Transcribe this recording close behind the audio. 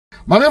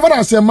Maneva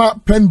na say ma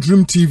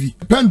PENDREAM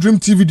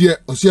TV there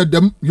osia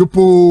dem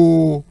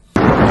yopo.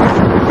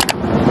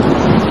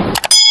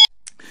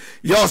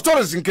 Your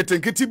stories in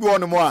Kitenkiti bi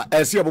on mo a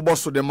ese abobo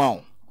so de ma.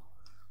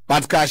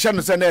 But ka sha no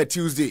say na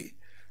Tuesday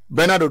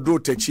Bernardo do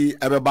techi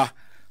ebeba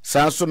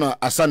sanso no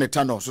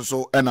asaneta no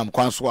so enam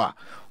kwanso a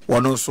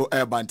wono so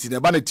ebanti ne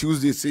ba na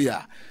Tuesday say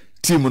ya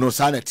team no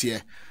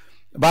sanete.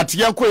 But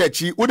yanko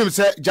yachi wonim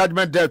say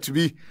judgment debt to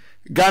be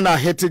Ghana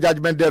hate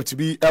judgment debt to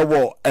be a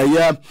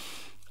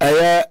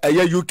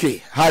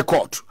UK High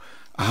Court.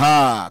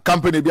 Aha,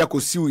 company be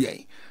sue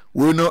ye.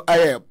 We know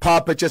a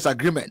power purchase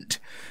agreement.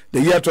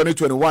 The year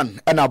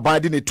 2021 and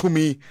abiding it to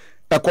me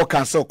eco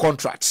cancel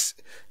contracts.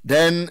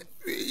 Then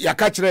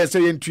yakachre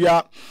say into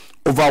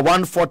over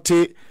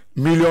 $140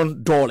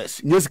 million.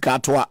 Yes,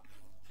 katwa.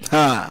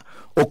 Ha,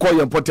 oko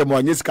yempote mo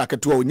yes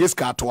kaketwa yes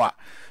katwa.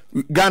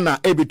 Ghana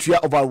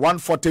ebitua over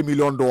 $140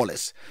 million.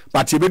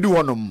 But yebedu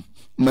honum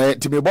me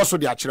timi boso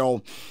di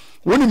achiro.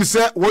 Woni mi se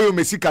woyo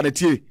mesika na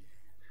tie.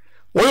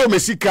 Woyo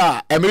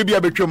mesika emere bia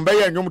betwem be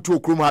ya nwom to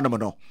okrum hanum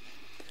no.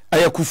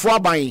 Ayakufu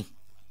aban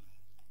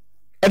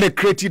and the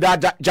created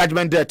that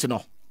judgment debt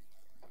no.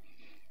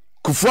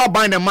 Kufu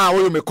aban na ma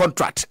woyo me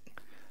contract.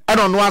 And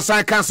on one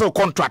side cancel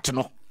contract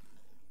no.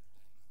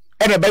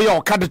 And be ya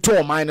okade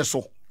to mine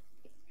so.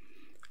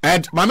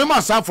 And my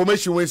mema sa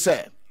information we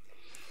say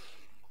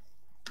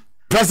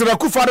President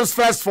Kufado's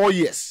first 4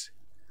 years,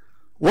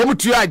 woman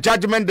to a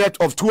judgment debt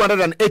of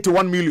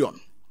 281 million.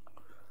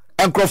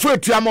 And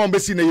Crawford to a mom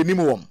in a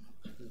minimum.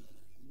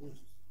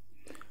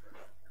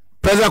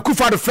 President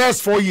Kufado's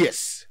first 4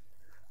 years,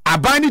 a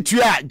binding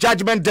to a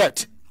judgment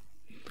debt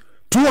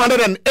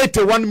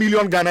 281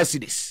 million Ghana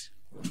cedis.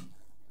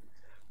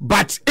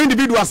 But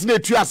individuals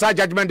need to a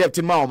judgment debt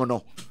in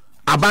Maomono.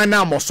 A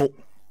binding muscle.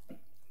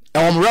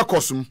 And on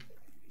recosum,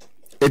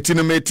 it in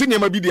a meeting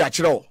may be the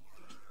actual.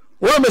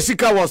 Well,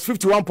 Mexico was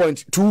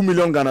 51.2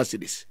 million Ghana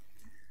cedis.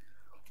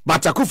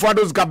 But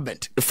Akufo-Addo's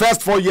government, the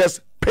first 4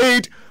 years,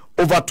 paid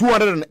over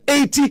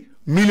 280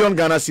 million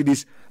Ghana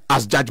cedis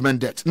as judgment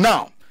debt.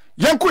 Now,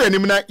 Yanko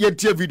Yenimina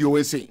Yentia video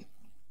we saying,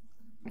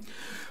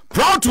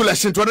 prior to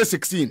election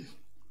 2016,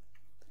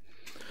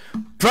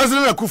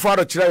 President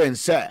Akufo-Addo Chirayen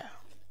said,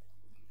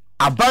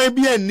 a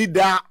baby need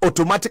that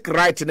automatic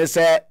right and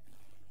say,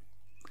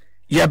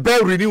 ye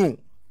bear renew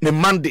the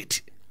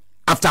mandate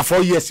after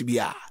 4 years.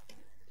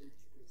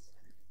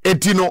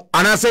 Etino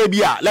anase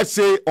bia let's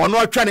say ono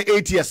atwa ne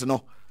 8 years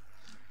no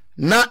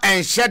na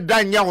enhye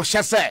dan ya wo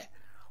hye se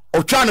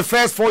otwa ne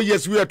first 4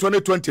 years we are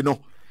 2020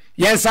 no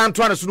yen san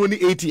to so no ni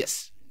 8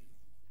 years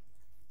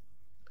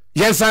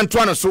yen san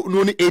to so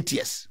no ni 8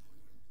 years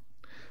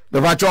the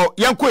bacho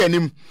yen ko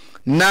yanim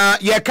na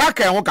ye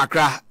kaka ho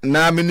kakra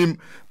na minim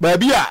ba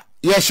bia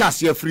ye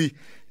hyase afri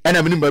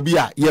ena minim ba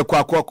bia ye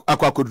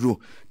akwakoduro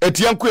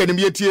etien ko yanim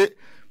yetie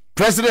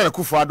President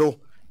Akufo-Addo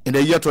in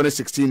the year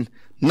 2016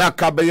 na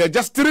kabeye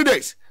just 3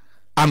 days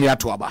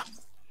amiatuaba.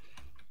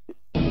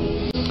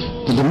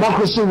 The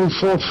democracy we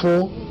fought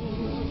for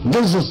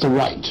gives us the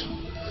right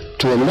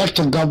to elect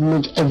a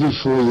government every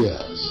 4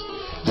 years,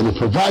 and it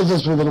provides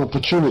us with an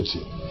opportunity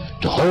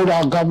to hold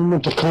our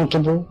government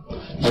accountable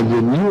and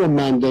renew a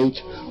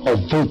mandate or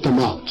vote them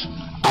out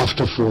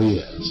after 4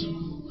 years.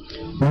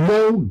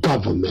 No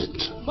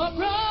government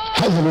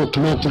has an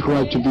automatic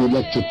right to be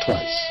elected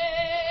twice.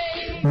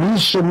 We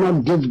should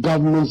not give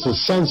governments a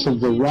sense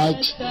of the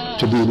right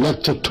to be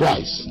elected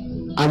twice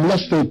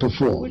unless they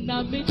perform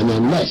and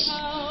unless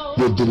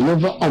they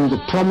deliver on the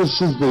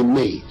promises they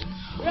made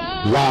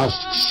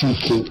whilst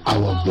seeking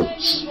our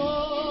votes.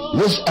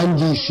 This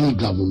NDC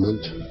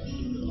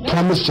government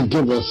promised to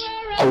give us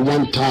a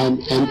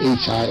one-time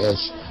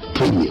NHIS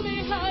premium.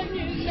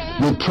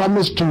 They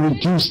promised to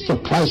reduce the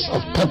price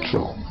of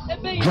petrol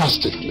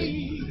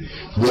drastically.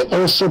 They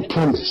also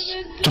promised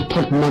to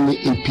put money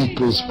in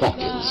people's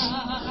pockets.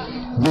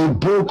 They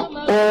broke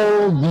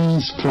all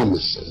these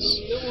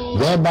promises,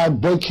 thereby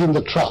breaking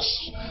the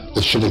trust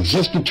that should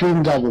exist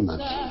between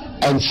government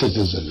and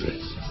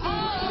citizenry.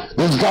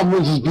 This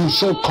government has been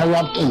so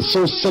corrupt and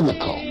so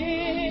cynical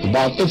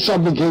about its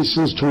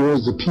obligations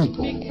towards the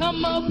people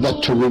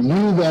that to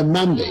renew their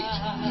mandate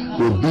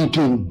would be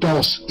to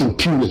endorse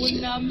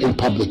impunity in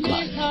public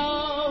life.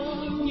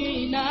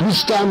 We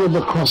stand at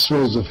the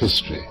crossroads of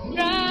history.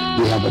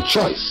 We have a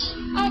choice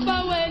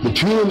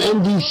between an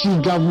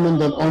NDC government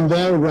that on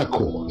their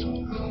record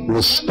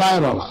will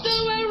spiral us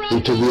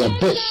into the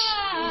abyss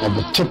of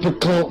a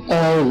typical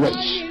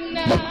oil-rich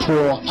but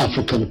poor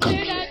African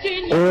country,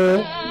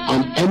 or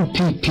an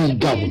NPP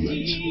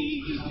government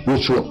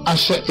which will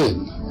usher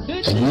in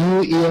a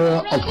new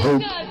era of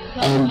hope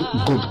and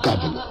good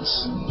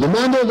governance. The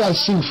mandate I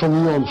see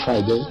from you on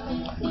Friday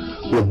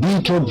will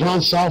be to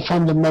advance our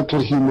fundamental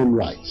human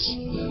rights,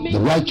 the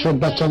right to a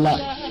better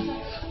life,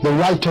 the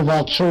right of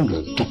our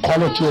children to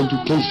quality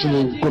education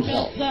and good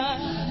health,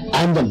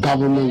 and a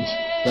government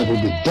that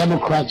will be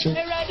democratic,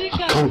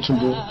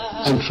 accountable,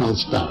 and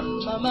transparent.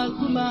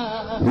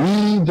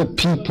 We, the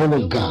people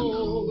of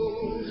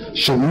Ghana,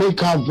 should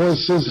make our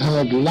voices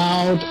heard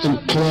loud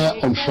and clear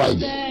on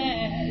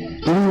Friday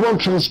If we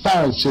want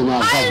transparency in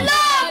our government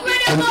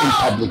and in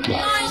public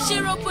life.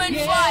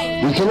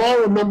 We can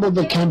all remember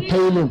the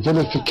campaign of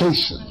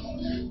vilification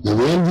that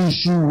the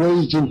NDC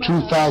waged in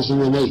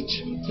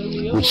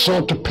 2008, which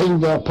sought to paint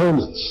their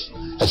opponents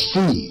as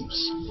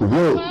thieves,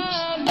 rogues,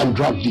 and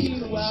drug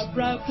dealers.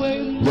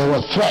 There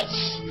were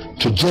threats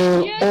to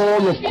jail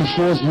all of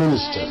Kufuor's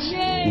ministers,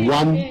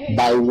 one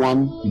by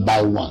one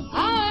by one.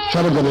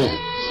 Fellow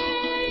Ghanaians,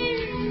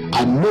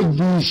 I make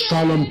these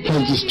solemn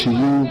pledges to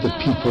you, the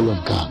people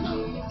of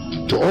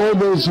Ghana, to all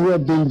those who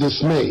have been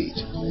dismayed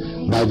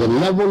by the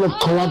level of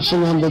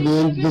corruption under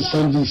this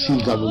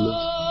NDC government.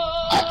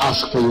 I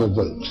ask for your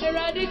vote.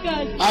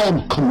 I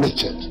am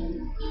committed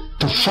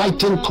to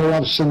fighting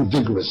corruption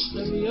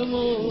vigorously,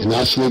 and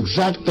I shall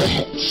exact the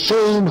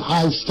same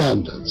high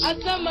standards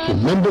for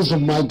members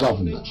of my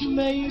government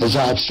as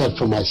I have set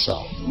for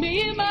myself.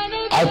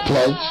 I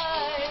pledge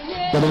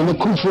that in the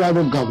Kufuor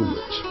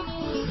government,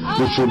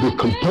 which will be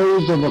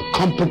composed of a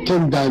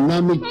competent,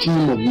 dynamic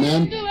team of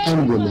men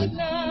and women,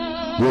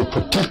 will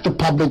protect the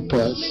public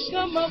purse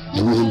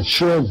and will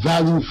ensure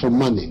value for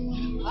money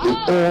in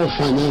all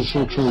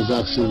financial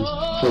transactions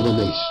for the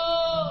nation.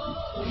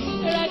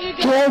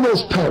 To all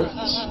those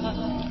parents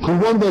who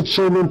want their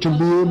children to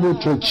be able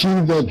to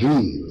achieve their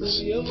dreams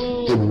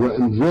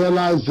and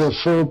realize their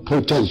full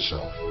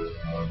potential,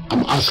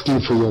 I'm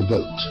asking for your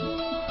vote.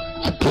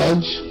 I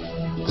pledge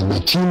that my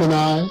team and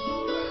I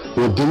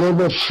will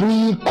deliver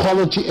free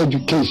quality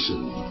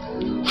education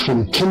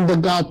from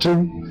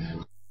kindergarten.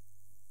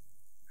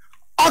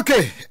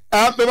 Okay,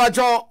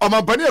 mebajo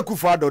omabani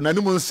akufado na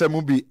nimu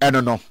nsemu bi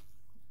eno no.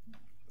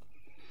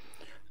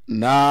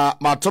 Na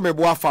matome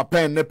bo afa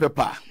pen ne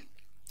paper.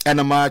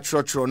 Ena ma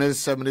chro ne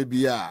nsem ne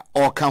bi a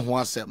o ka ho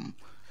asem.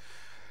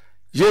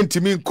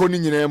 Yentimi nkoni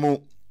nyina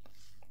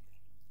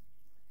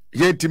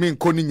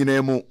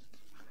mu.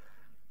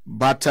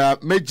 But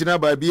mejina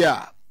ba bi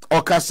a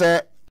o ka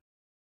se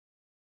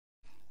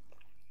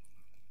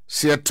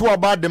se to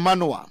about the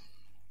manual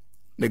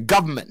the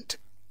government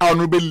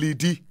honorable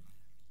leady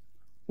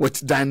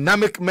with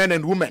dynamic men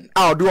and women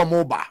out do a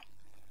mobile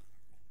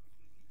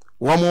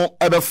one more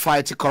ever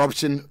fight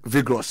corruption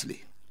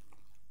vigorously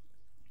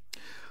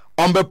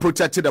be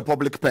protected the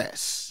public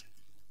purse.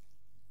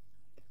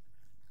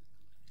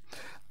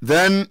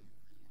 Then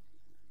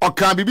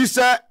can be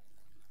say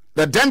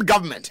the then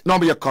government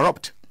not be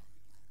corrupt,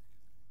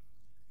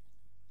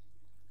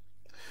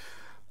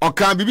 or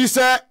can be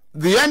say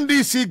the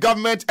NDC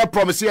government a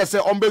promise here say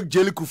Ombe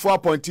Jelly Kufuor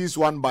appointees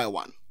one by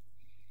one.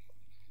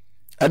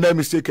 And then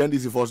mistake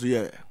NDC for the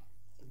year.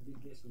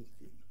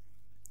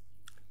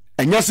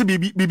 And yes,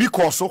 Bibi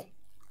Corso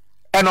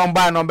and on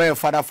by number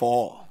father for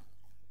all.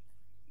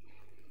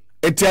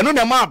 Etiano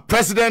Nama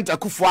President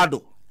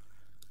Akufo-Addo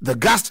the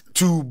gust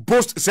to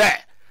boast say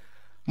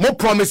more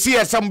promise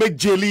here some big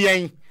jelly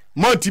and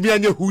more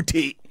tibianya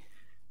hute.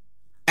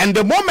 And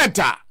the moment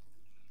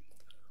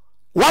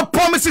what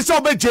promises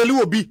of jelly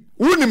will be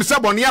unim se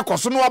boni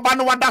akoso no oba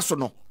no wada so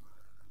no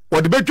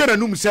wo de betwa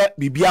nanum se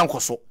bibia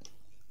nkoso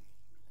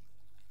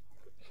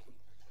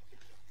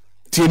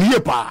tieniye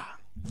pa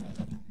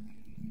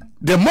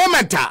the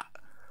moment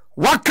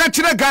what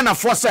kachire Ghana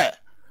for say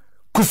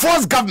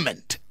Kufuor's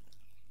government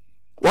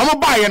wo mo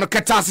ba ye no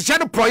ketase che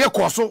de project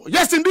koso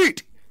yes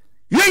indeed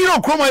ye you know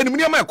kroma enum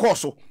ne ma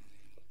koso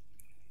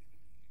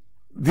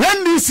the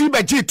NDC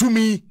beje to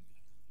me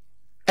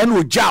and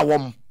wo ja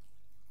wom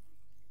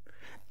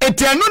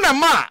etenu na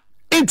ma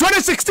in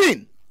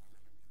 2016,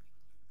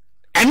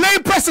 and now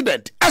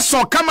president, I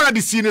saw camera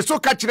the scene so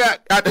catch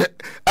that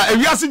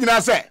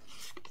say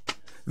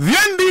the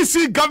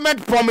NDC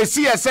government promised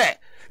say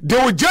they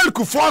will jail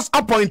Kufuor's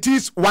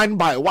appointees one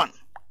by one,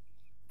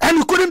 and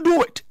you couldn't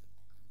do it.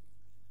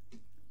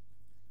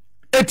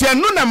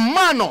 Etianuna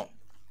mano,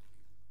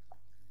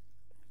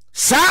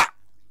 sa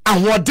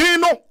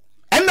ahodeno,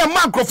 and the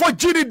macro for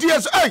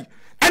GDDS,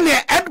 and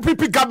the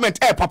NPP government,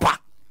 papa.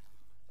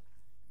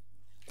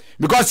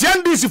 Because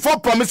NDC for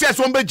promises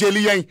won't be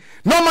jelly,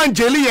 no man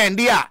jelly and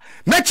dear.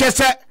 Nature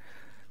said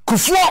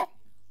Kufuor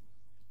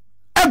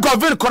a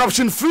government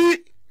corruption free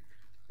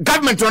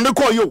government on the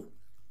call you.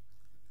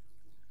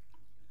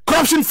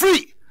 Corruption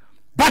free.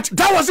 But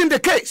that wasn't the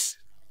case.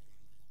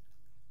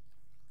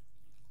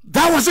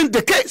 That wasn't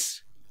the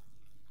case.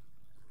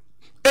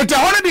 It's a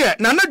holiday.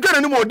 Now not get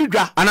any more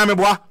digger and I'm a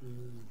boy.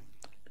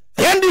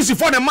 NDC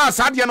for the mass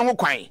had no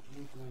quine.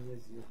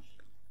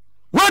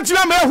 What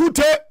you may who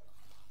take?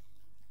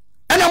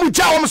 And I'm with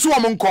so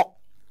amonko.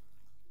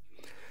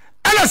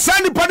 And a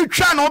sandy party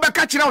try no be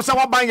catching out say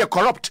ban you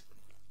corrupt.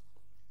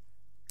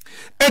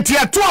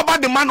 Etia to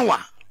about the manual.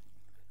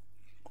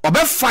 Obe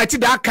fight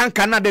that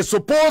kankana the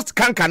supposed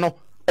kankano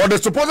or the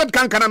supposed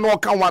kankana no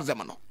kan was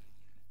them no.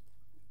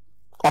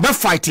 Obe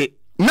fight it.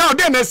 Now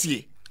then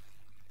see.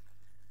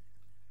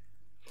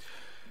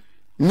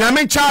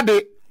 Nyame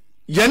chade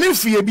yene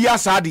fie bi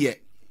asade.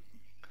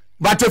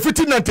 But if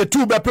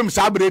 1592 be pem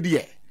sa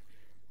brede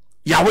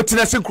ya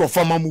witness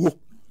nkrofo mamuo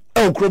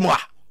e okromo a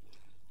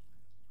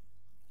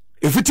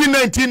if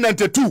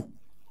 1992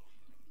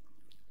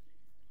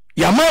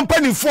 ya man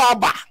panifo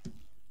aba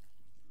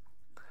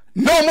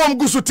no mom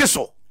gusu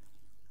teso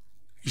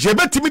je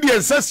betimi de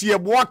ensase ye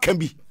bo aka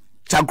bi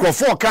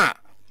chakrofo ka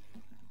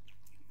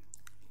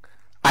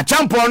a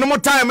champion no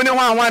time ne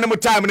hwan no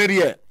time ne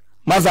de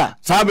maza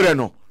sabre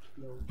no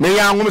me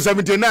ya ngum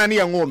 79 ne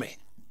ya ngome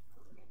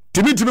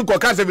timi ko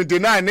ka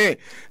 79 ne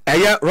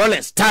eye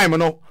Rolex time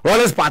no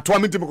Rolex part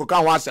 2 timi ko ka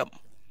ho asem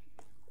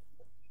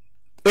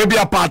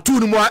ebia part 2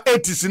 no mo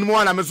 80s no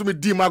mo na me so me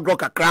di magro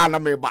kakra na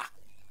me ba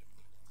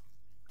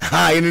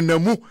ha ene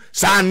namu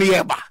sa ne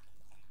ye ba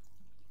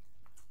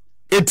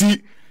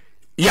eti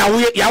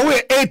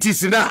yawe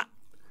 80s na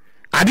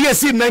ade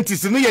si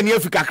 90s no ye ne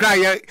afika kakra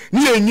ye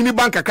ne ye nyini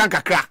bank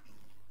kakra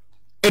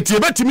eti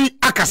ebetimi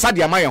akasa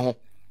de amaye ho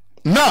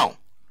now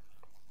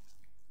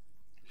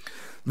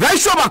there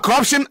is about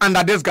corruption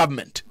under this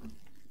government.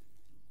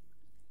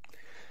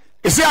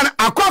 You see,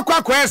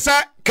 akwa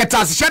esa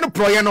ketasisha no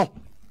proye no.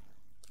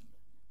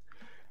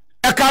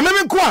 Eka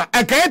meme kwa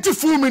eka yeti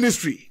full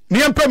ministry. Ni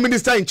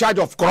minister in charge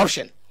of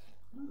corruption.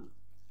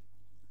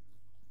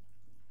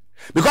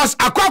 Because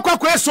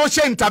akwa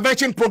social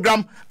intervention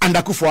program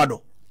under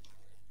Kufuado.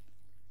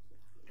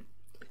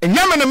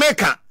 Enyame no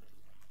meka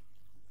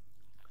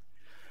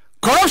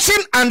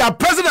corruption under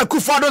President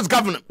Kufuado's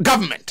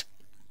government.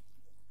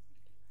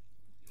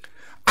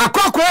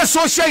 Akwa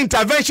social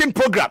intervention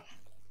program.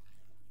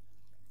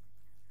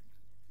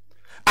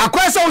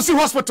 Akwa se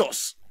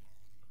hospitals.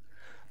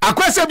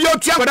 Akwa se bio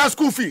tia without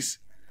school fees.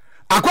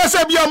 Akwa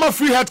se bio ma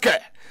free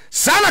healthcare.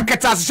 Sana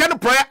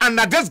ketasisha prayer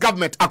under this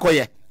government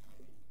akoye.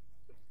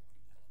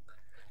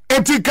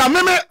 Eti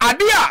kameme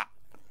adia.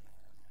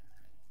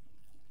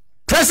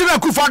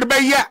 President Kufuor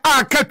be ye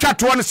a ketwa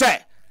to one say.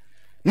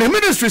 Ne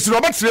ministry is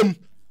Robert Slim.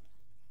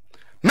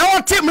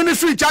 Now take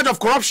ministry in charge of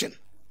corruption.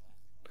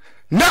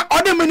 Na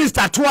other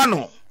minister to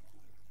ano.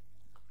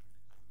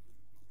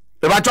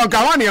 Eba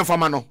chonka wani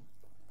enfama no.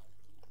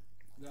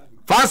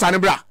 Fansa ni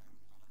bra.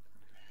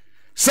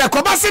 Se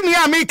kobasi ni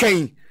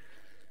amiken.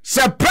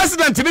 Se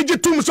president ni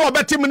jitum so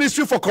obeti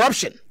ministry for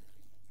corruption.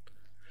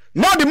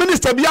 Now the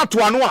minister bi ato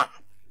ano a.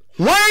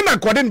 Why na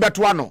kodin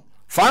beto ano.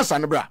 Fansa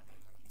ni bra.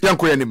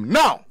 Yanko yanim.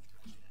 Now.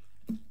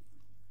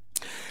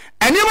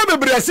 Enima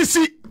bebre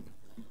asisi.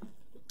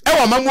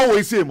 Ewa mamuo we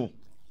ise mu.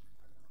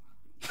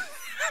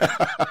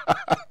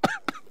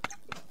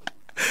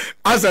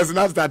 Answers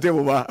not that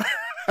table.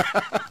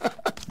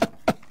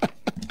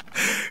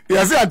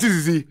 Yes,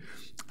 antizi.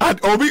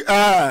 At obi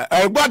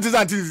what is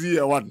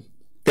antizi one?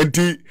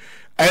 Enti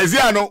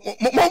eziano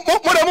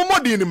mo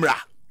di nimra.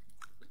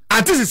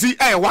 Antizi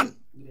one.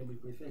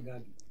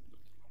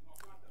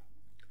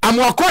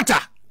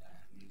 Amwakota.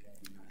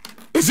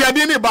 Isi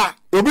adi ni ba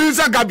obi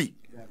nsa gabi.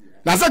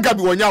 Na sa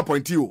gabi wonya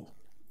appointee o.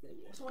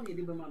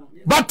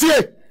 But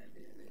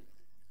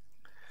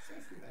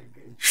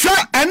sure,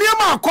 any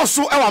ma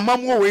akoso e wa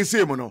mamuo we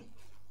say mu no.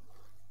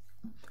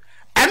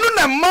 Enu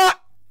na ma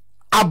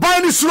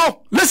aban ni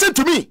suro, listen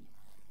to me.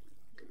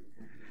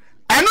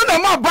 Enu na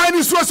ma aban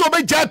ni suro so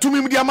be ja to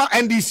me dia ma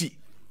NDC.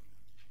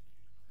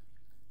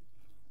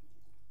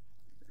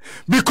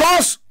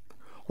 Because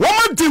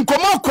woman tin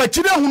komo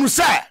kwachire hunu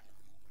say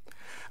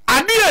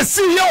ade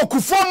esi ye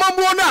okufo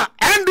mamuo na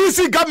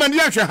NDC government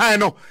ye hwe han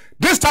no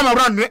this time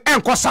around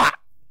enkosa.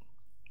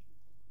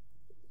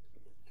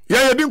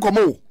 Ye din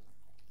komo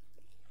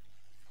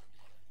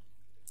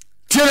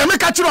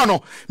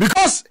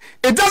because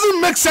it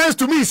doesn't make sense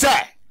to me, sir.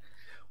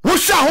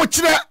 Wusha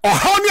hochire or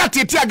how ni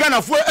atete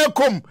agana fo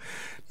ekom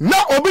na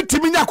obi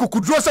timinya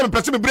kukudro se me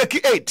person me break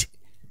 8.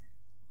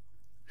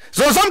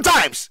 So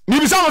sometimes me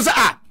be say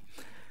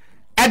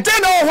and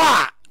then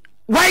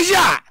why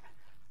ya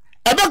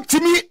about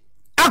timi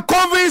a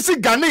convince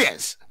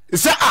Ghanaians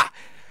say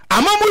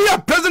amamu ya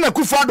President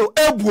Kufuor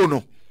ebuo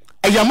no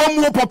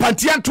ayamamu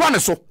papanti antoane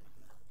so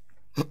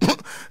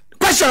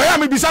question ya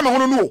me be say me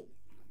hono no.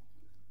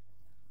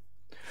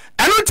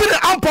 And until the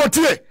ample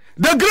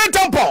the great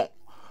ample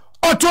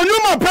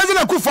Otonuma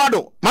President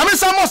Kufuor Mami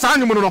Samo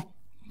Sanumuno.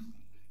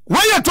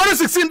 When you're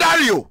 2016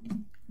 Dario,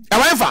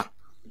 however,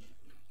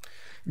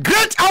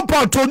 great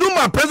ample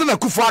Tonuma President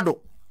Kufuor.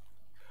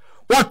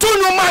 What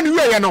Tonuma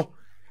you know,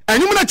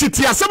 and you want to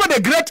tear some of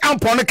the great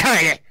ample the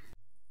kind.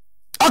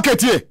 Okay,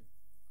 tie.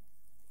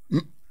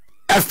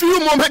 A few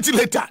moments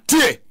later,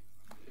 tie.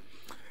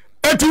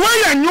 At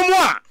way and you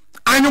more,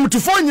 and you to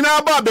find in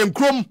our bar and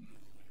chrome.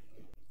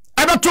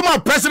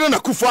 Ebatuma President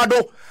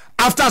Kufuor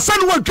after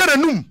Sunwell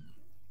Kerenum.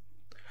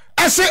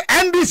 I say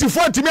NDC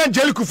for Timmy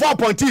Angelico 4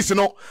 points,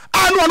 no.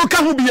 I know no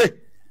can be.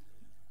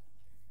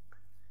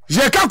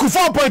 Jekaku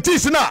 4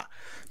 points na.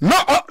 No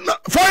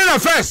foreign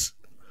affairs.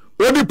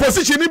 Will be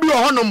position in your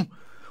honum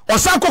or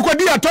Sanko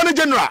di Attorney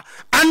General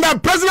under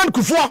President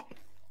Kufuor.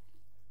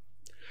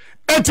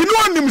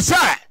 Etinu nim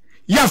say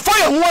ya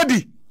fire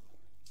worthy.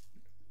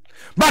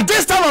 But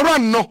this time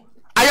around, no.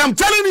 I am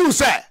telling you,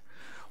 sir.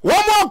 One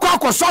more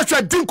kwa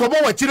social din kobo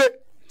wachire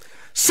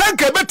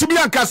sanke betumi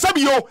anka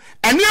sabio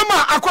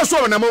enema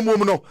akoso na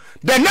mamumu no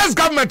the next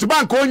government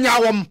bank onya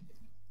wom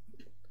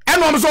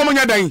eno so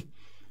omunya dan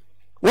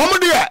wom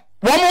de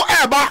wom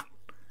eba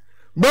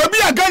ba bi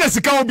aga na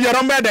sika obi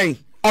ara mba dan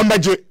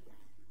ombeje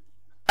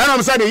eno And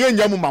I'm saying yen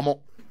jamu mamo.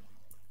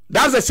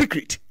 That's the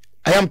secret.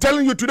 I am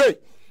telling you today.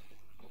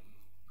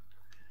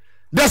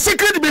 The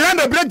secret behind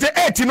the break the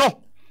 8, you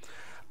know.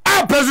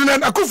 Our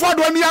President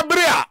Akufo-Addo ni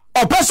abrea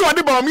or person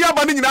ade ba omi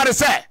abani nyina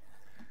say.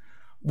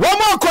 One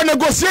more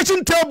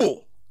negotiation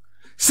table.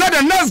 Said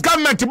the next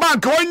government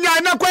bank when ya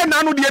na kwa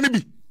na no de ni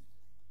bi.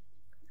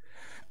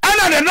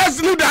 And the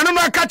next leader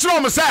no catch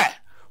no say.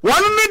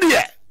 One ni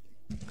de.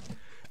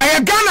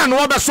 E Ghana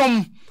no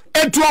obesom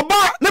etu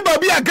oba ne ba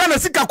bi Ghana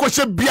sika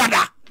kwhye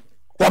biada.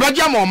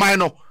 Obeja ma oman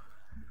no.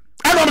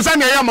 And I'm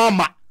saying ya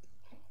ma.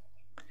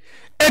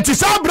 It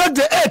is our break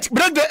the 8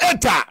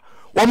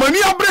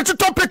 Omania break to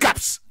top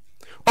pickups.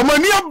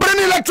 Omania brain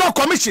electoral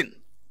commission.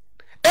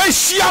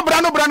 Shia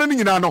brano ni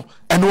nyina no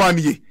eno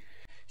anie.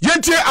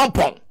 Yentie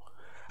ampon.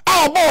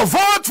 Our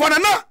vote for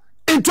na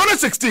in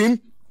 2016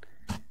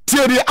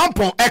 Thierry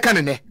ampon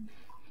ekanene.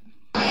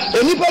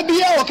 Enipa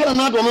bia wo kana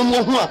na do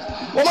mo hu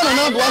a wo ma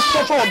na do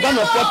asofo o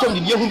Ghana fo tom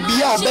di hu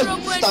bia o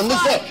be stand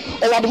say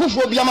o wado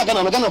fofo bia ma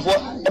Ghana fo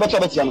e be to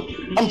betia no.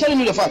 I'm telling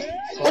you the fact.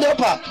 O de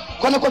pa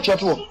kwana ko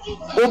cheto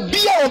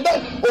obia o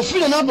be o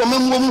feel na do mo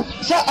mu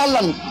say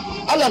Alan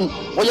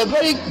was a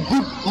very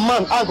good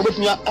man. I go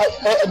betumi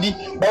adi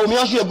ba o mi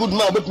aso a good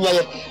man betumi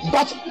aye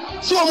but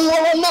so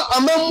mo na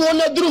amammo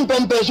na drum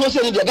pempe so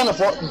say ni de Ghana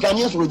for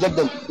Ghanaians reject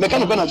them. Me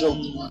kan go na jo.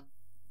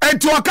 And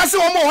to akase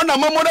wo na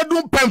amammo na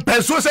drum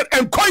pempe so say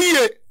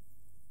enkoye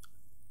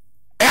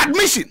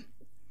admission.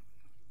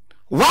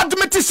 What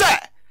me to say?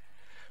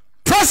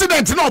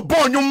 President no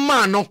born you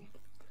man no.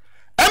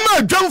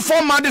 Emma John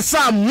Forman de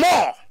sa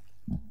more.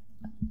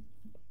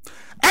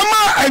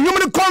 Emma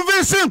enyum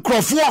convincing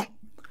Crawford.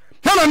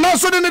 No,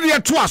 so then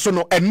the two so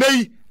no, and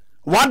nay,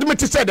 what me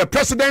to say the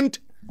president,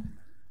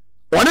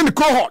 one in the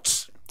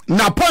cohorts,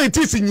 now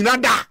politics in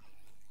Yinada,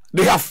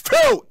 they have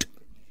failed.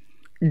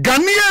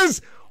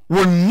 Ghanaians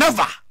will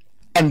never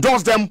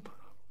endorse them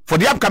for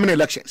the upcoming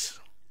elections.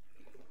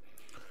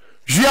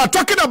 You are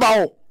talking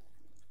about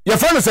your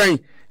friend is saying,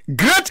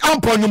 great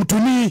amponyum to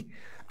me,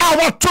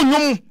 our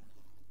tunyum,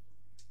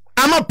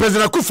 I'm a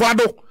President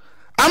Akufo-Addo,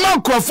 I'm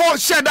a Crawford,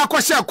 share that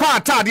question,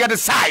 quite the other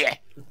side.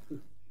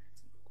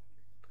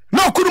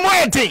 No kudu mo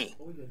eti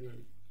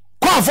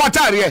kwa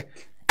fotare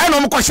eno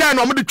mo ko share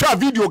no mo de twa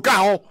video ka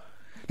ho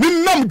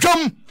ni nam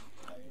dwom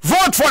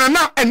vote for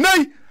na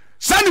enai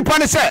sani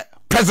pane say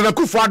President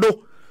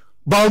Akufo-Addo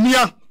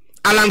Baumia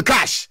Alan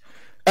Cash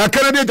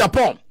Canada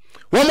Japan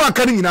wo mo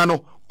akani nyina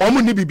no o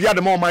mo ni bibia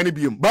de mo man ni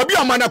biem ba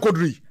bia man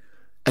akoduri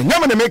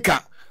enyam na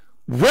meka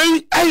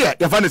wey eye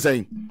ya fa ne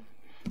saying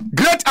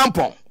great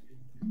ampon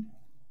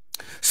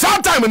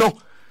sometime no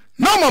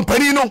man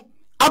pani no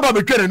aba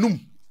betwa nanum.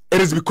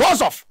 It is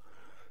because of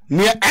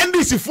near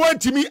NDC for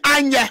Timi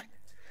Anya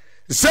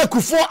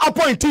Sekufo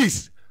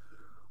appointees.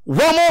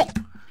 Womo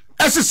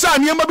SSA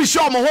near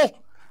Mabishomo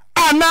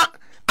Anna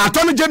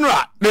Attorney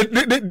General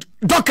the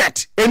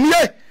docket and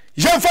ye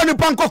Jenfani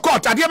Panko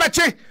Court at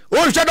Yabache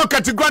or Shadow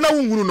Grana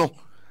Umuno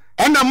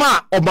and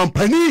Nama or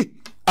Bampani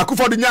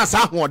Akufo de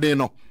Nyasa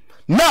Wadeno.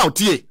 Now,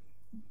 Tie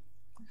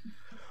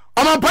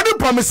Amampani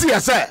promise I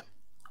say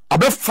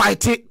about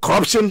fighting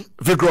corruption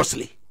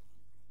vigorously.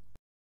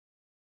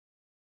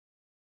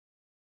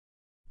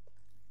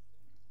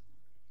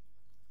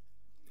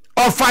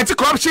 Or fighting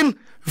corruption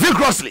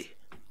vigorously.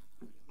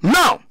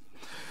 Now,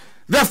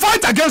 the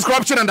fight against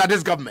corruption under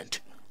this government.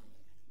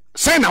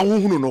 Say now,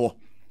 no.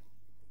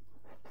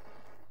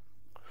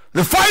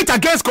 The fight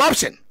against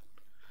corruption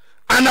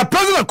under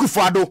President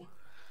Akufo-Addo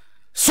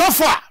so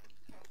far.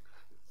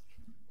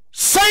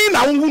 Say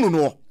now,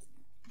 no.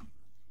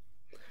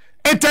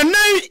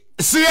 Etene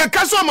se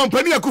akaso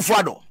amampani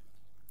Akufo-Addo.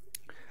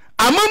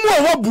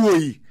 Amamu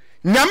wabuoi.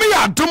 Nyame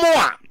ya adomo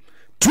a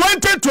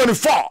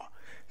 2024.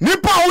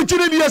 Nipa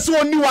ujire diye si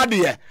woni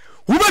wade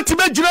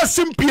wubetibe jira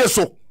simpie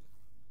so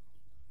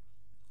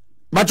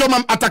bacho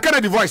mam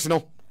atakana di voice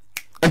no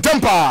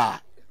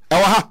entempa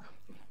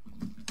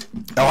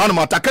ewa no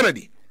ma atakana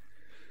di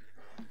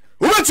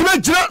wubetibe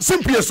jira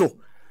simpie so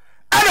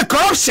and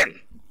corruption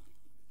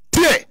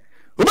tie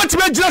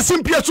wubetibe jira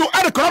simpie so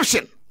and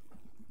corruption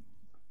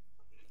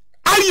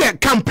aye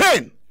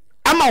campaign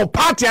ama o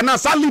party na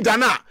sa leader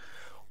na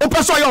o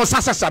person yo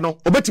sasasa no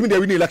obetimi dey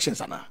win elections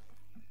ana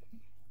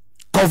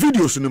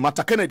videos no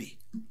Mata Kennedy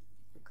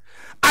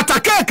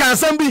atake kan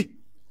sambi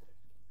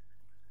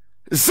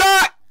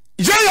za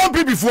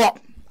NPP before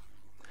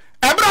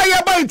ebra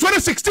ye ba in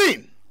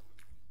 2016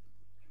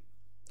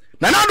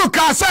 nanado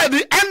ka say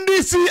the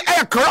NDC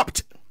are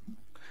corrupt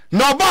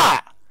no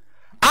ba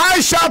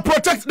I shall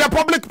protect the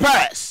public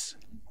purse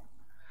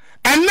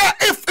and now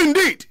if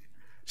indeed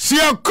she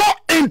go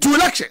into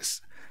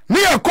elections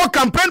near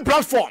campaign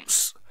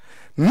platforms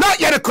not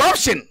yet the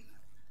corruption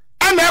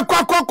and I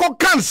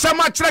can so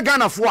much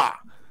Ghana for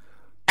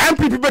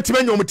NPP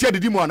betimenyo mtia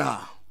didi mo na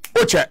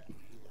oche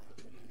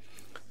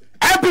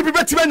NPP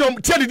betimenyo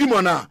mtia didi mo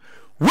na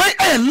we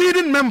a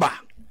leading member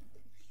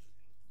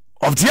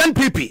of the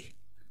NPP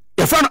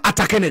your friend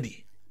Atta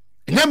Kennedy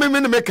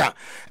nyame maker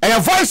a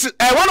voice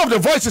one of the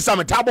voices am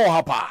tabo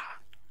hapa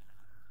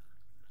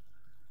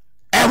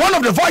and one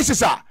of the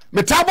voices are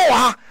metabo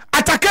wa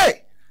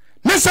atake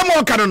ne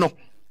semo kan no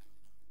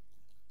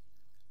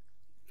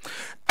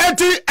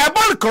eti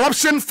about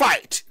corruption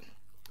fight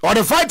or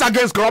the fight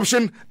against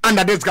corruption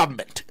under this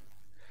government.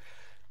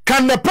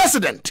 Can the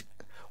president,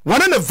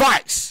 one of the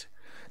vice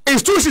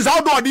institutions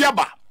outdoor the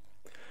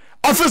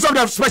office of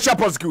the special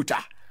prosecutor,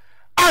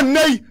 and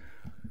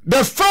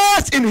the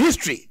first in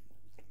history,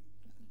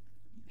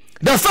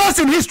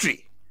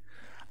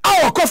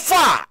 our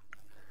kofa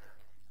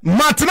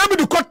matinabi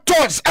du court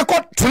towards a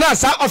court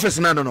tenasa office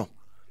no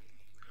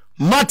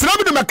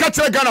matinabi du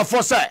makatira Ghana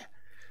for say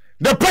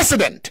the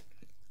president,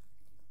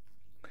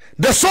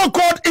 the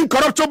so-called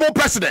incorruptible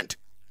president,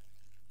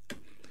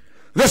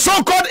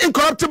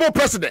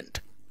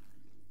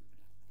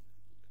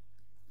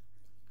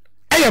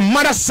 a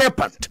mother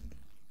serpent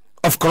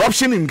of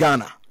corruption in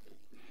Ghana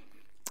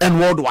and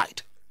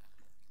worldwide.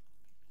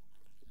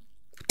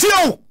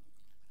 Tio,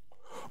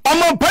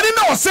 Oman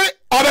Panina will say,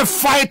 or the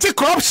fight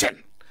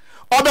corruption,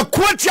 or the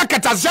Quatia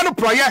Catasiano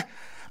Proye,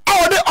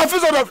 or the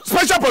office of the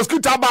special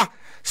prosecutor,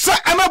 say,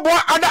 I'm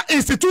about other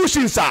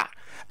institutions, sir.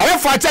 I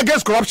fight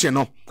against corruption,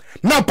 no.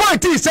 Now,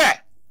 point is, sir,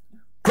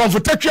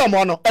 Prosecution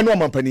mono and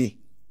Oman Pani.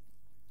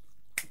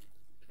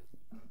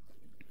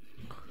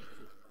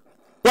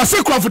 Was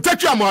it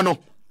Prosecution mono?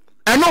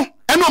 And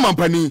Oman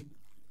Pani.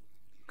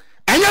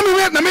 And you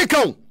know, na make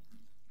out.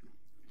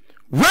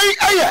 Way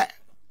aye,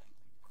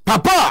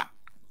 Papa,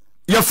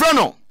 your friend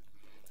no,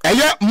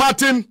 aye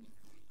Martin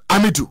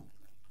Amidu.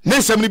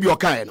 Ne semni bi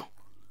okan no.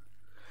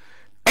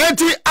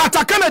 Enti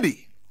ata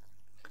Kennedy.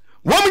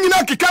 Woman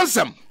yina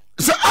kikansem.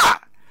 Say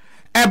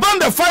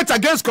about the fight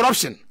against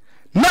corruption.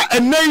 Na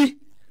enei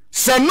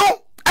se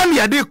no am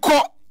yade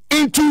ko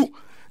into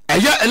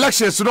aye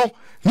elections no.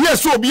 Ni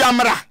so obi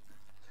amra.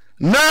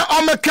 Na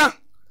omeka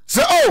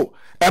say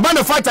about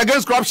the fight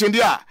against corruption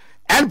there.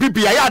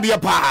 NPP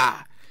ayade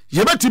pa.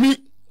 Yebetimi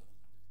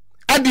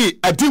adi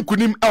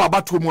adinkunim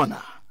awabatu mu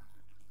ana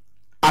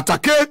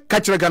atake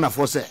kachire Ghana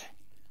for say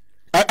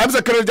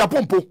abza kere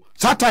Japompo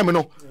that time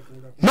no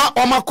na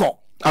omako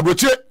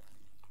abrochire.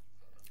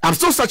 I'm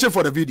still searching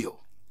for the video.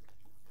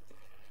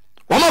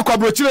 Omako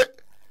abrochire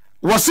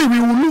was say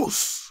we will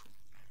lose.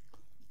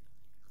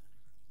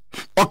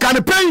 Or can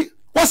the pay?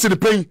 What's the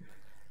pay?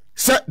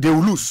 Say they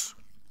will lose.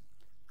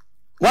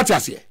 What you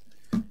say?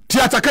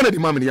 Theater Kennedy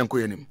mamini yanko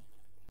yenim.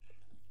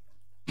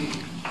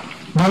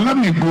 But let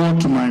me go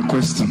to my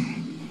question.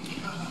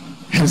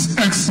 His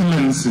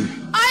Excellency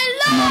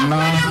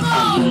Nana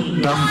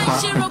Addo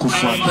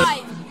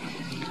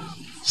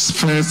Akufo-Addo's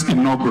first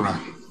inaugural,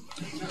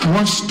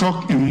 what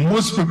stuck in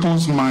most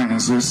people's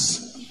minds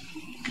is,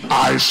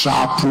 I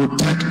shall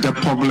protect the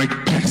public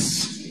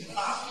purse.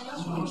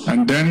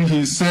 And then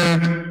he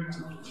said,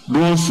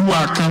 those who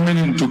are coming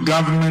into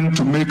government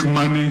to make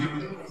money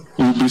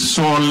will be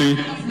sorely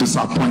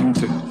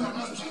disappointed.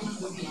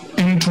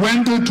 In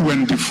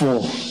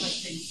 2024,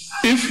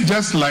 if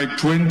just like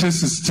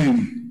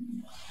 2016,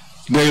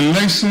 the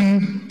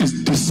election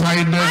is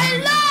decided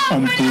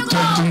on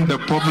protecting the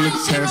public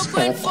purse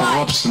or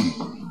corruption,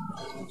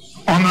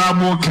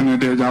 Honorable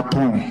Kennedy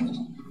Japan,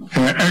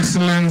 Her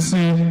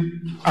Excellency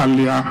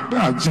Alia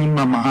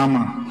Ajima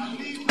Mahama,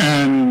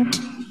 and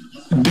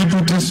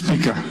Deputy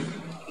Speaker,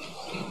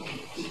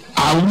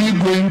 are we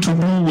going to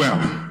do well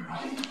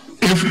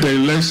if the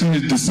election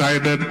is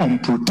decided on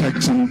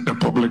protecting the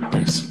public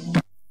purse?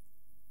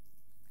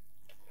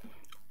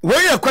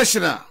 Where your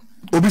questioner,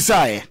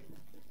 Obisaye,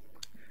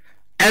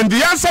 and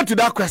the answer to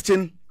that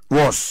question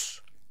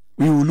was,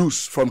 we will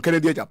lose from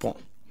Kennedy Japan.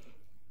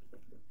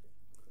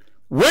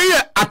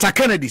 Where at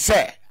Kennedy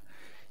say,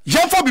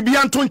 Yamfa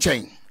Bibian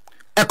Tonchain,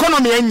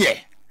 economy enye,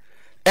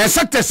 a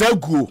sector sell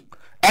go,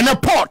 and a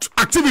port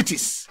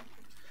activities.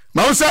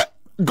 Mausa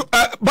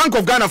Bank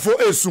of Ghana for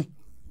Esu.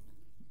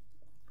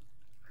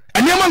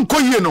 And Yaman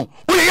Koyeno,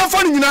 we are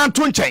finding in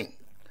Tonchain.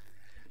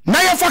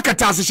 Nayafa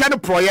Katasi Shadow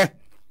Proye.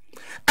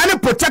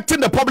 And protecting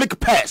the public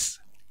purse.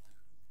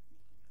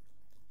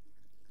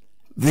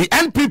 The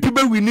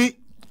NPP we need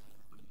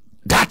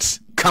that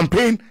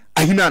campaign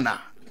ahinana.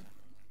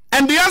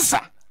 And the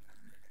answer,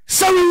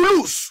 so we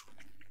lose.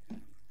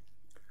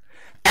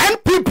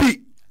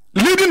 NPP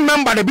leading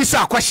member the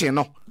bisa question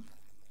no.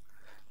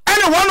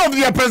 And one of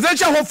the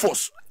presidential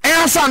hopefuls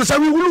answer and say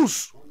we will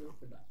lose.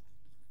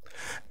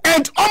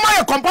 And on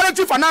my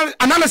comparative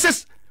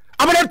analysis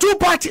about the two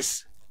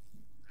parties.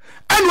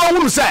 And one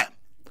will say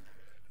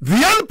the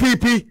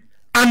NPP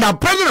and the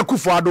President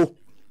Akufo-Addo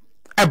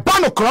a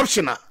ban of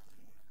corruption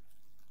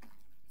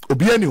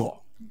obi ani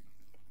ho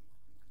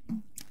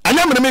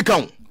anyam ne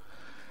meka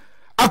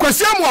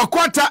akwasiamu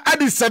akwata at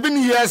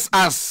 7 years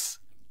as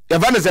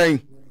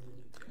Evangelist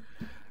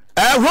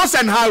roads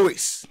and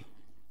highways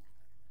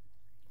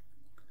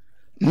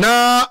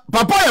na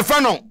papa ye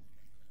fa no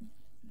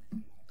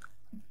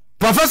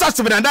Professor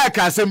Stephen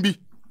Andaka Asembi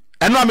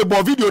eno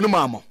amebo video no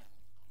mamo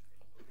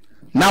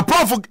na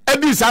prof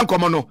edi san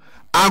komo no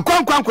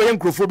ankwankwanko ye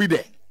nkrofo bi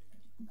de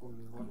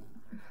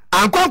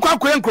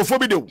ankwankwanko ye nkrofo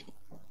bi de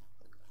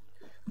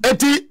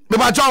eti me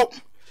ba chaw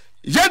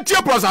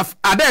yentie Prof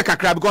Andaka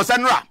kakra because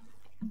enra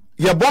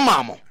ye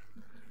bomamo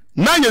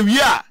na ye wi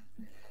a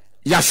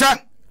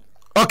yasha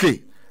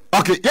okay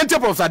yente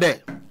professor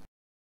there.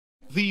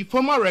 The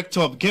former rector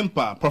of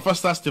GIMPA,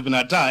 Professor Stephen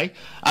Adai,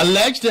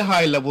 alleged the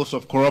high levels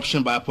of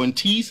corruption by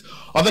appointees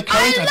of the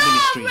current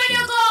administration.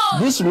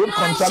 This road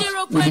contract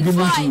will be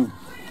given to you,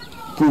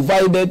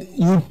 provided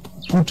you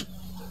put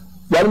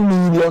 1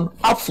 million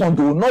upfront,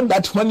 or not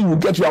that when you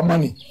get your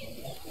money.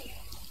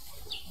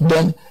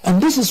 Then,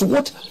 and this is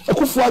what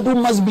Akufo-Addo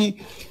must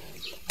be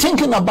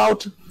thinking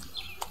about,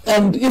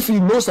 and if he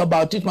knows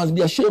about it, must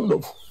be ashamed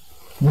of.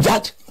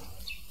 That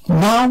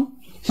now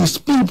his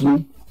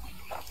people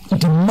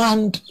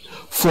demand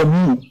from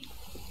you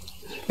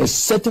a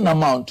certain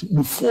amount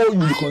before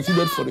you be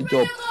considered for the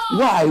job.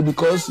 Why?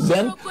 Because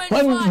then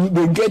when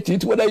they get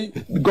it, whether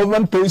the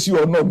government pays you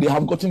or not, they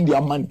have gotten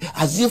their money.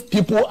 As if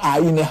people are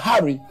in a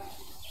hurry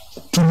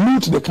to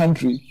loot the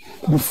country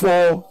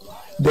before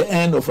the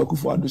end of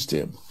Akufo-Addo's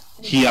term.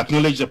 He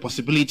acknowledged the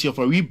possibility of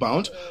a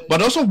rebound,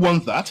 but also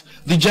warned that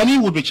the journey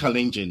would be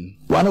challenging.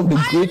 One of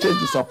the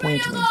greatest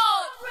disappointments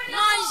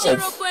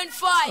of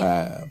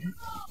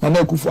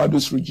Nana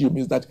Akufo-Addo's regime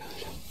is that,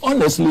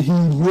 honestly, he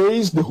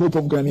raised the hope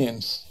of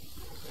Ghanaians.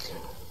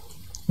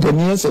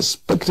 Ghanaians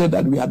expected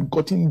that we had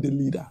gotten the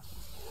leader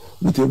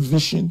with a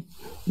vision,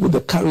 with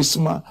the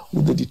charisma,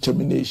 with the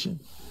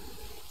determination.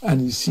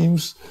 And it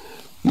seems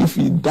if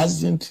he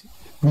doesn't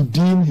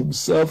redeem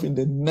himself in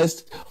the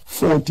next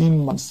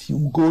 14 months, he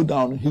will go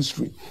down in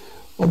history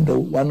of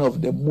one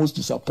of the most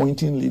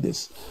disappointing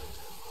leaders.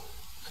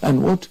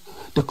 And what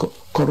the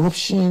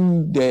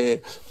corruption,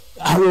 the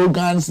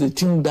arrogance, the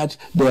thing that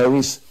there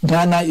is,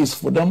 Ghana is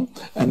for them,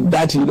 and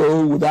that, you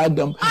know, without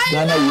them,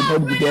 Ghana will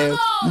not be there.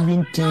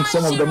 Even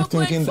some of them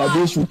thinking that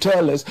they should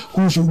tell us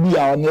who should be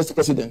our next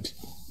president.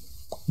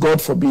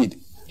 God forbid.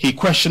 He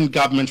questioned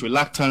government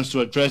reluctance to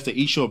address the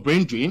issue of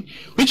brain drain,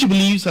 which he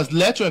believes has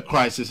led to a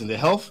crisis in the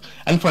health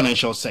and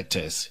financial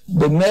sectors.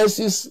 The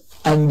nurses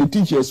and the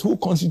teachers, who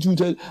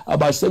constituted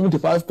about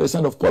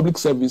 75% of public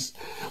service,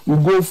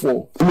 will go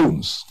for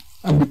loans.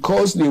 And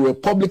because they were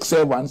public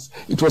servants,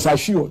 it was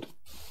assured.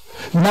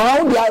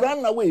 Now they are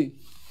run away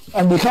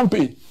and they can't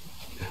pay.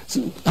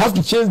 So have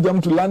to chase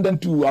them to London,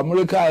 to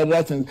America, and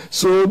that. And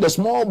so the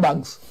small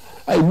banks,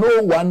 I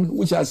know one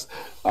which has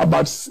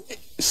about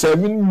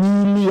 7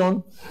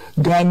 million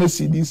Ghana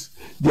cedis,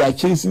 they are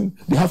chasing,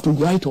 they have to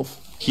write off.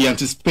 He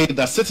anticipated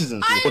that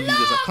citizens will hold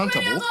leaders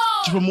accountable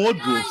to promote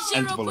growth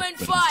and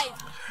development.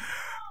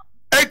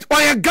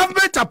 A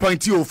government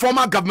appointee,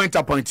 former government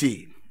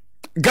appointee,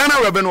 Ghana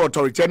Revenue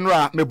Authority,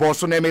 me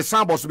boss on me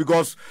boss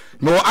because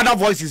no other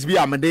voices be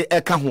amende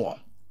eka ho.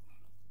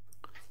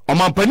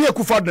 Omampani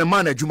Akufo-Addo ne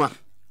man adwuma.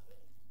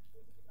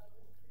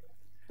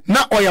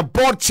 Na oya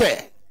board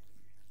chair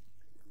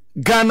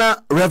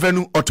Ghana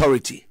Revenue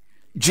Authority,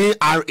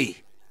 JRA.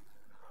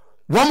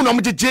 Woman no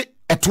mjeje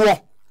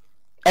eto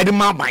edi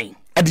maban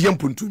edi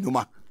yampuntu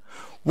nyuma.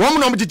 Woman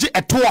no mjeje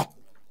eto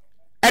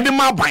edi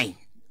maban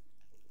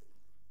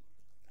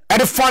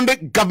edi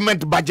funded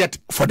government budget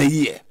for the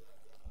year.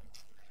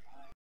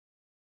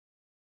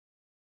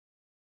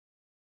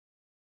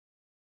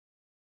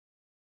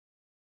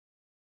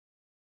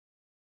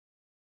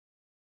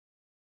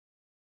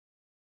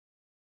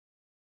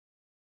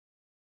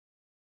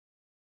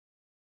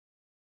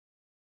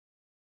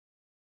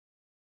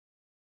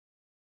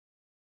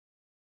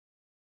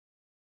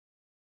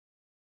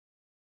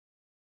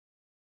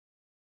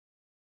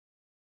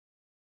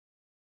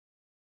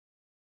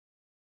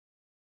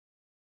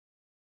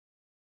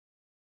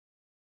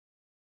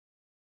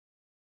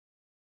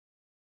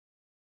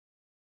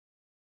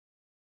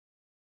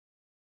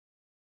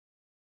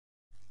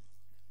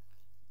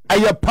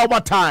 A power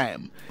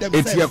time.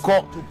 It's your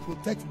call to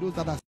protect those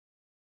that are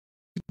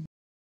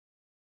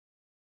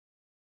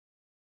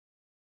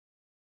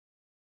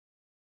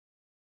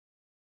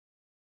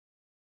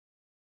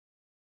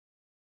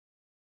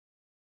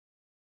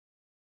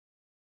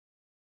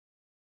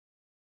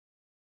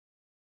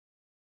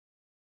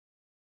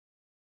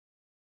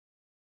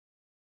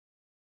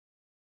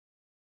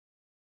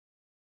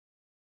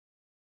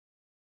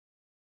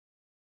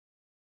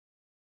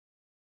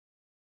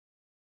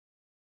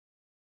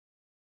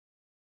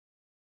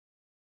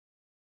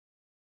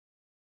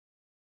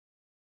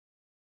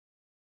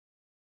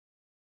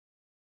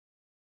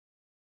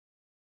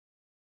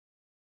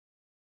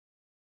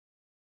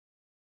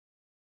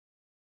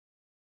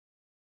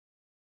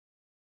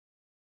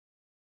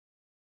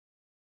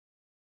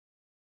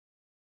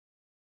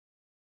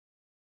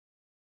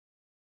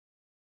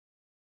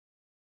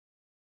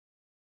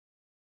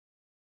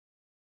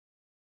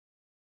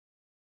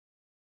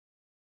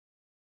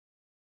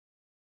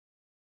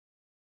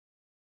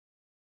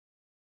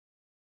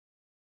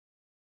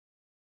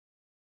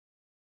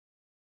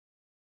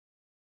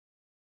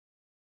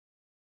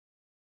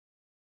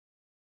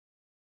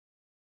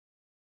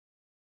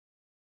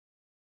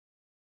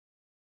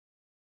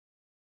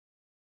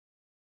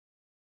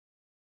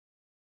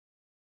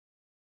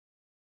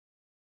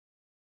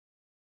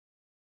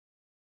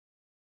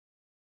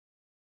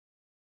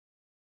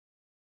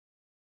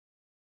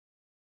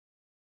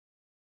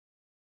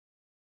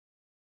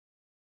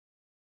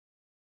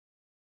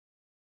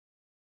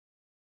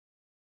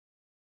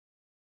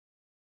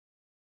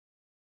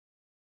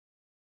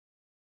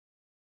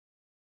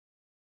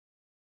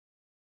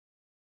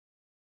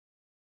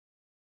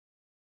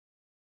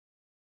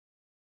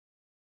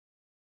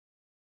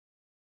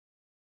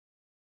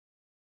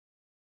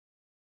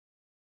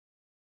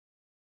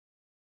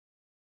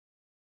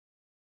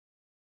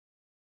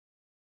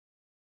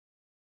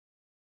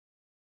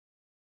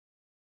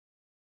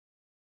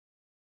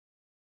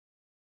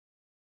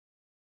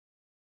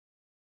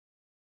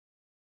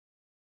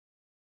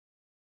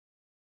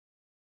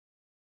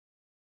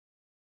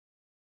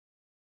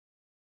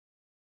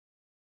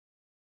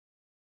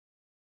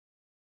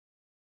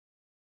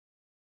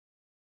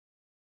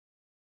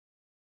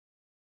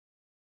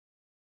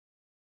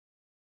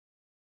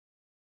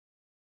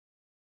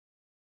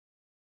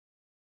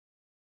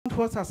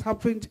what has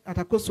happened at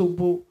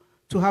Akosombo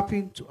to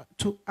happen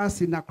to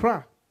us in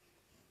Accra.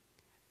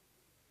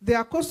 The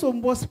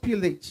Akosombo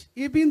spillage,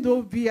 even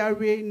though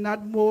VRA,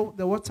 NADMO,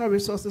 the Water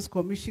Resources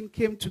Commission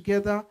came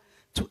together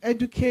to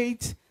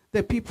educate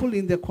the people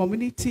in the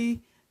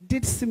community,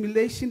 did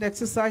simulation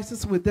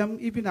exercises with them,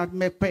 even at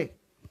Mepe.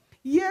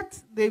 Yet,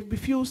 they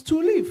refused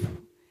to leave.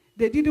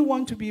 They didn't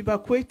want to be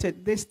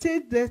evacuated. They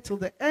stayed there till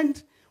the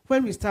end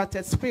when we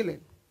started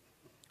spilling.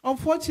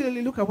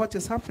 Unfortunately, look at what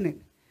is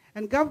happening.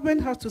 And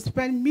government has to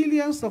spend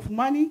millions of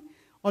money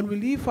on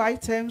relief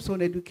items,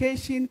 on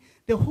education.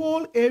 The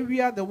whole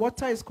area, the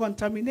water is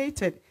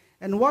contaminated.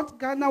 And what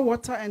Ghana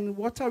Water and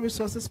Water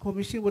Resources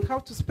Commission would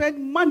have to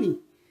spend money,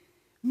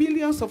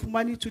 millions of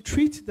money to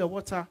treat the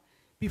water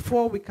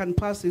before we can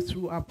pass it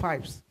through our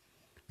pipes.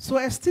 So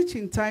a stitch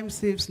in time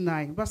saves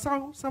 9, but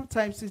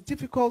sometimes it's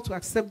difficult to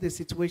accept the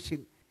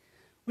situation.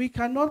 We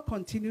cannot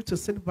continue to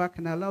sit back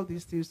and allow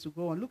these things to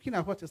go on. Looking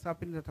at what is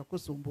happening at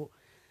Akosombo,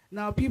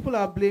 now people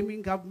are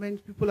blaming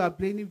government, people are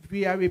blaming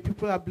VRA,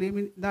 people are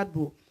blaming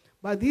NADBO.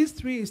 But these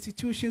three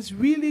institutions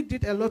really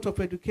did a lot of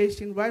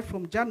education right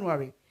from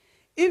January.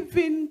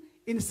 Even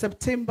in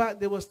September,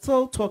 they were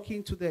still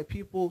talking to their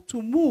people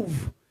to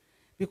move,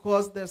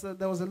 because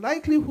there was a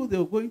likelihood they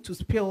were going to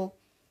spill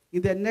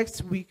in the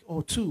next week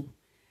or two.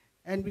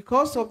 And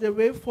because of the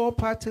rainfall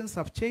patterns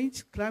have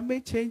changed,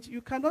 climate change,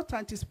 you cannot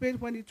anticipate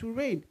when it will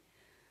rain.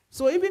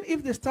 So even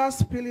if they start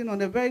spilling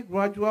on a very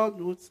gradual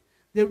note,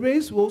 the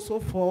rains will also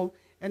fall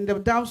and the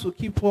dams will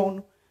keep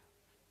on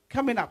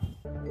coming up.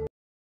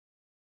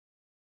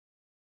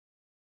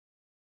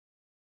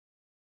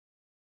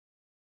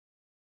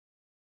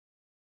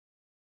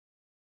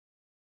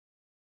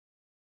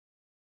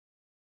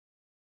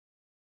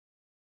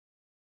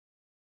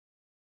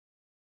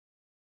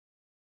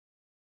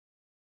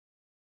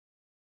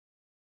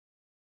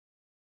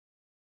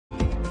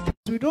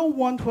 We don't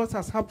want what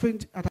has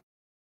happened at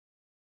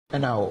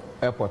and now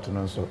airport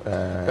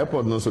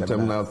also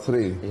terminal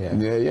 3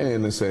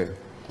 yeah say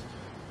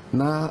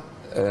na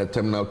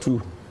terminal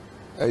 2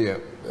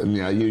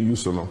 near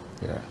use no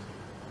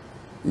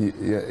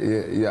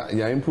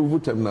yeah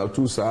improve terminal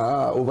 2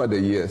 over the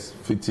years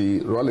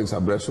 50 Rawlings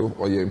Abreso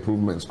or your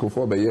improvements go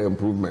for year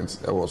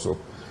improvements also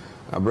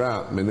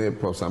abra many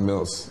props and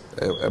mills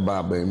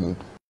eba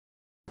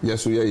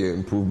yes we yeah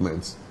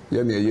improvements.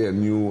 Yeah,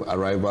 new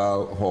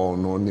arrival hall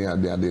no near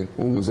the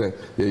say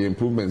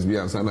improvements be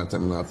and sana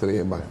terminal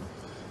 3 by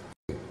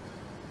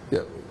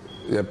yeah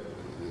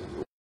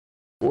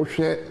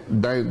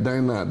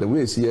Dina the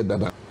way see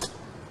that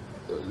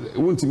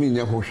won't mean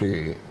ya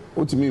hoshe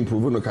what mean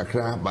improve no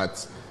kakra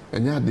but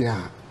enya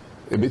there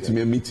a bit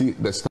me meet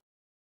the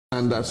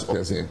standards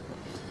of say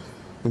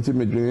until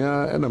me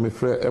junior and I'm a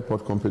free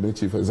airport company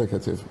chief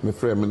executive me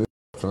free minister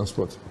of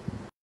transport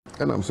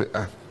and I'm say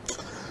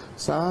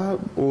sa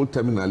old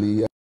terminal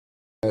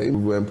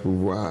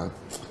improve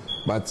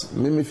but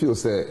me feel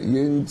say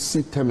you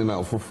see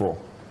terminal for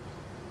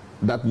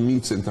that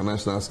meets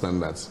international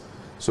standards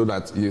so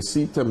that you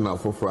see terminal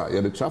for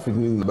the traffic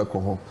need na beko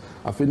ho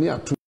afeni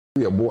atu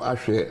ye bo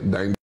ahwe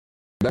dan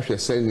that she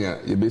senior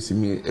you base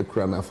me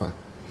ekura nafa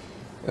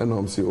and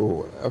I'm say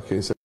oh okay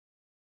so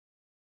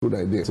good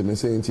idea so me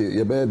saying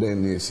you better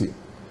than you see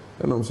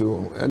and I'm say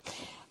oh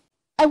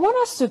I want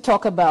us to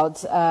talk about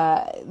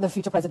the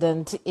future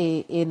president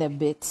in a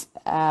bit,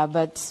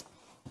 but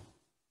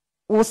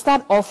we'll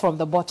start off from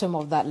the bottom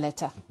of that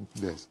letter,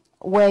 yes,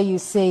 where you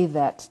say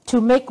that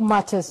to make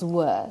matters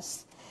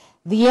worse,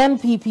 the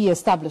NPP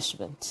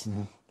establishment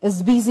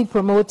is busy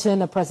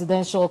promoting a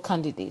presidential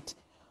candidate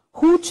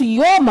who, to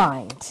your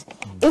mind,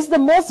 is the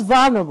most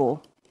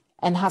vulnerable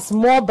and has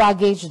more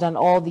baggage than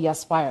all the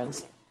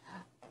aspirants.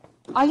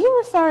 Are you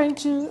referring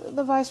to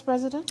the vice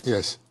president?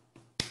 Yes.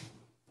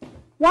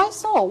 Why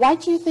so? Why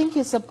do you think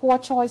it's a poor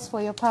choice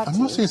for your party? I'm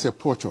not saying it's a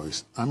poor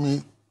choice. I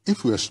mean,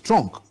 if we are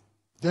strong,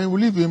 then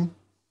we leave him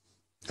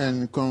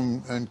and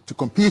to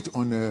compete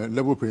on a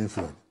level playing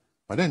field.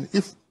 But then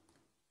if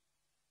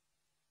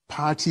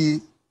party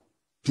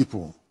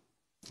people,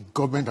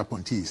 government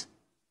appointees,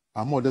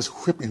 are more or less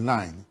whipped in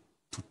line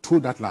to toe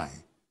that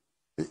line,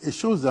 it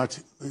shows that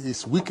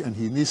he's weak and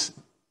he needs,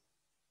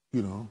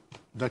 you know,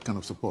 that kind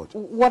of support.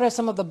 What are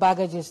some of the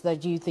baggages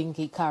that you think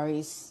he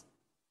carries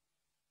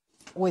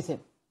with him?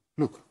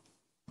 Look,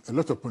 a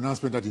lot of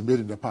pronouncements that he made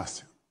in the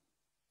past,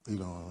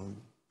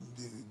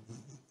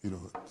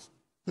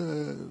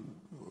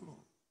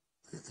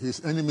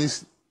 his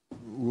enemies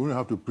will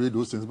have to pay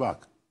those things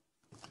back.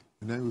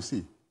 And then we'll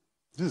see.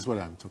 This is what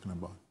I'm talking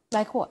about.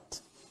 Like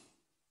what?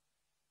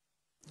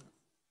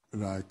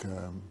 Like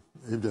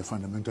if the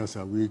fundamentals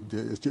are weak,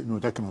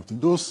 that kind of thing.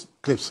 Those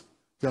clips,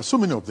 there are so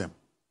many of them.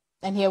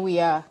 And here we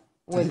are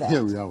with that.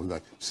 Here we are with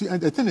that. See, and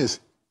the thing is,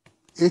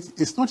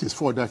 it's not his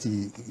fault that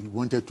he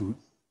wanted to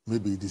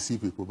maybe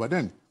deceive people, but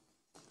then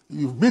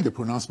you've made the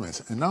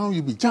pronouncements, and now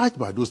you'll be judged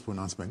by those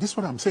pronouncements. This is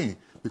what I'm saying.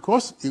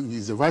 Because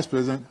he's the vice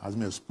president, has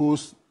been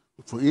exposed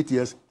for 8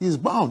 years, he's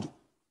bound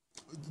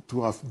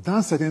to have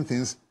done certain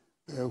things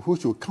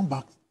which will come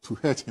back to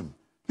hurt him.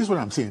 This is what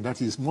I'm saying, that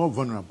he's more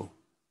vulnerable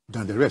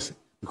than the rest.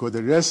 because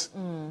the rest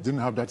didn't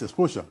have that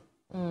exposure.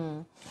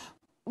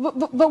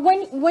 But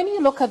when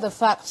you look at the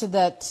fact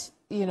that,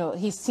 you know,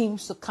 he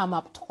seems to come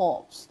up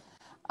tops,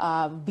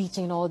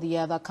 beating all the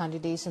other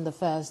candidates in the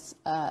first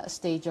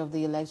stage of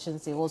the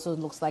elections, he also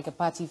looks like a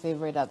party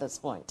favorite at this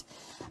point.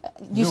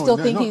 You still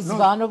think he's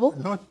vulnerable?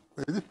 Not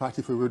is it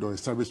party favorite or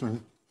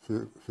establishment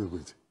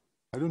favorite?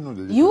 I don't know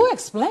the difference. You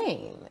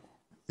explain.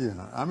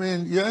 Yeah, I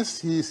mean, yes,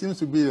 he seems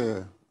to be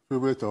a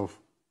favorite of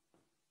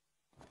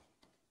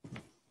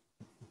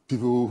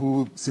people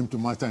who seem to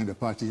matter in the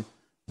party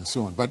and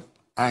so on. But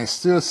I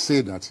still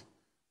say that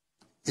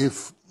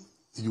if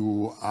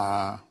you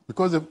are,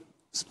 because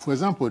for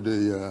example,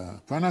 the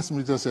finance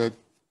minister said,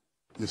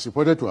 he's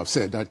reported to have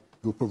said that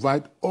he will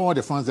provide all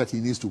the funds that he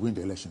needs to win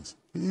the elections.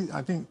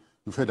 I think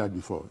you've heard that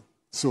before.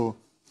 So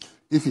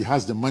if he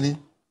has the money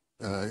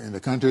in the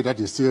country that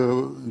is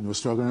still, you know,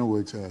 struggling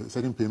with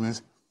certain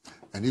payments,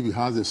 and if he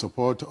has the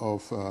support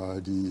of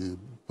the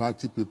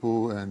party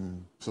people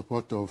and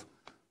support of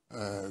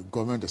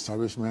government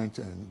establishment,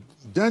 and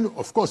then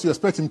of course you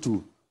expect him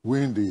to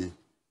win the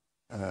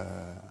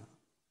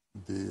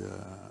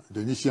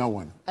initial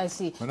one. I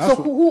see. So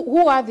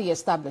who are the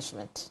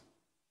establishment?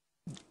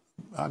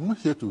 I'm not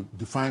here to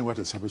define what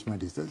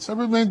establishment is.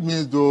 Establishment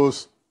means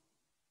those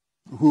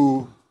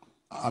who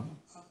are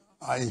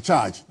in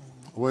charge,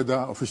 whether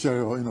officially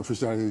or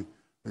unofficially,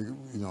 you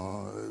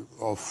know,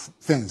 of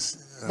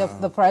things.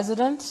 The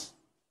president,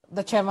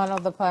 the chairman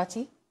of the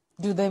party,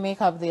 do they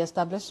make up the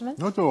establishment?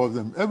 Not all of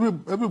them.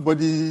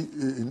 Everybody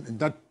in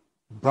that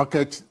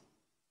bracket,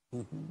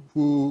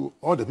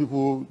 all the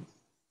people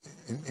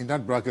in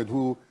that bracket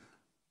who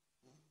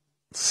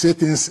say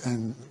things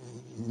and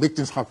make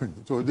things happen.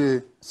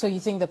 So you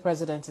think the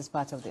president is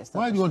part of the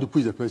establishment? Why do you want to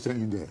push the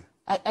president in there?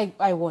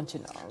 I want to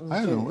know.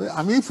 I don't know.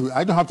 I mean,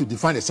 I don't have to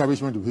define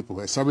establishment to people.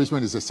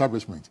 Establishment is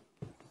establishment.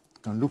 You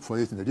can look for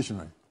it in the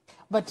dictionary.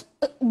 But,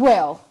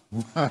 well,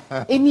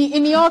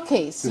 in your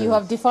case, you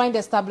have defined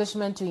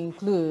establishment to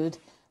include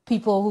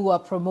people who are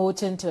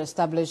promoting to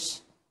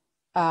establish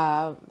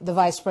the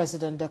Vice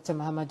President, Dr.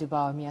 Mahamudu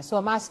Bawumia. So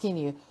I'm asking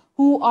you,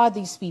 who are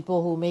these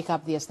people who make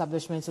up the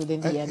establishments within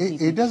the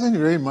NPP? It doesn't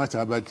really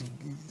matter, but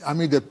I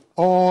mean,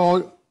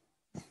 all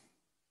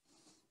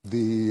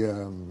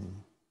the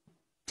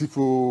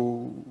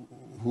people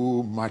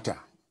who matter,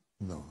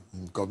 you know,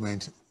 in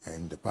government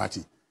and the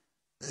party,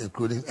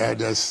 including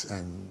elders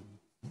and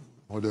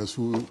others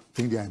who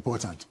think they are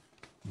important,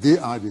 they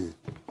are the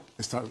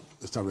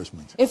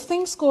establishment. If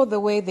things go the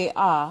way they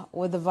are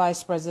with the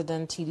Vice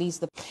President, he leads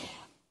the...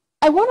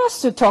 I want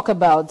us to talk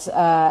about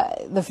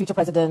the future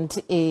president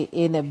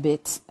in a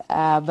bit,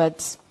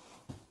 but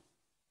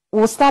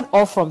we'll start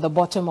off from the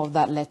bottom of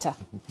that letter,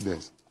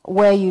 yes,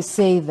 where you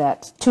say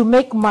that to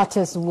make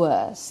matters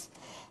worse,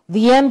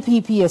 the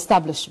NPP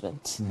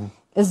establishment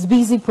is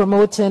busy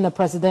promoting a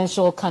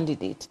presidential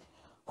candidate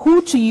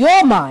who, to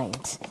your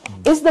mind,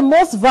 is the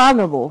most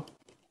vulnerable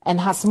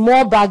and has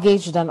more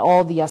baggage than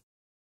all the others.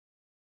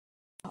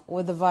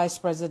 With the Vice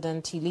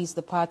President, he leads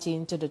the party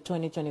into the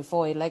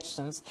 2024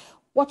 elections.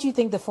 What do you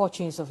think the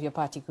fortunes of your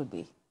party could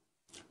be?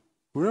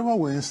 Whoever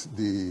wins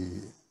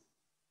the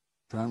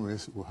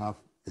primaries will have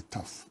it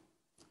tough.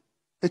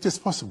 It is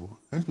possible.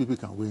 NPP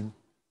can win,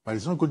 but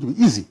it's not going to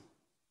be easy.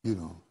 You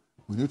know,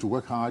 we need to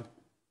work hard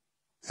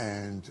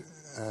and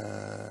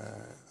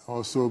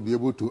also be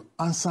able to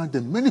answer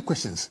the many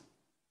questions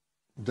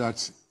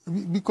that,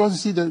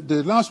 because you see,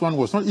 the last one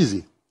was not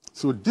easy.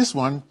 So this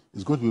one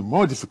is going to be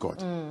more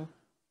difficult.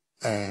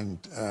 And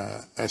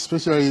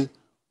especially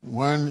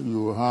when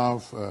you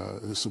have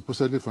a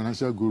supposedly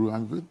financial guru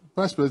and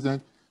vice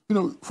president, you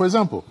know, for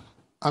example,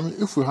 I mean,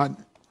 if we had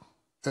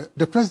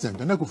the president,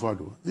 Nana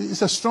Akufo-Addo,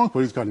 is a strong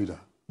political leader,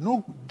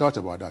 no doubt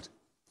about that.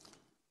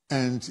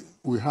 And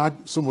we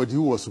had somebody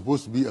who was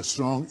supposed to be a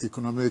strong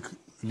economic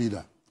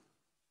leader.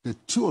 The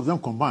two of them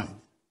combined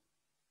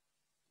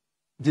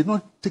did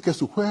not take us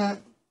to where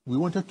we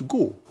wanted to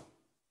go.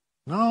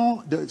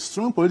 Now the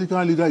strong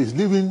political leader is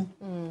leaving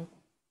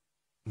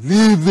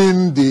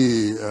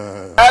the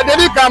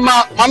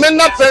I'm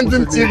not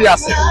sending TV.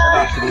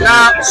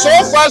 Now, so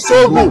far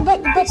so good.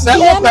 The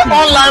open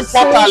online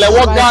portal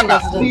of Ghana.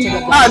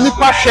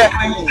 Nipa share,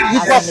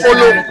 Nipa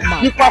follow,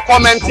 Nipa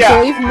comment here.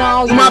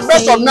 To my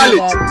best of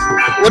knowledge,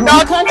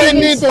 without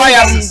any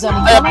biases,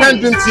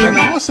 PENDREAM TV.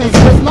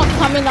 It's not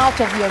coming out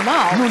of your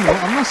mouth. No,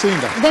 I'm not saying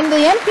that. Then the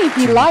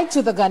NPP lied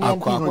to the Ghanaian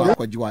people.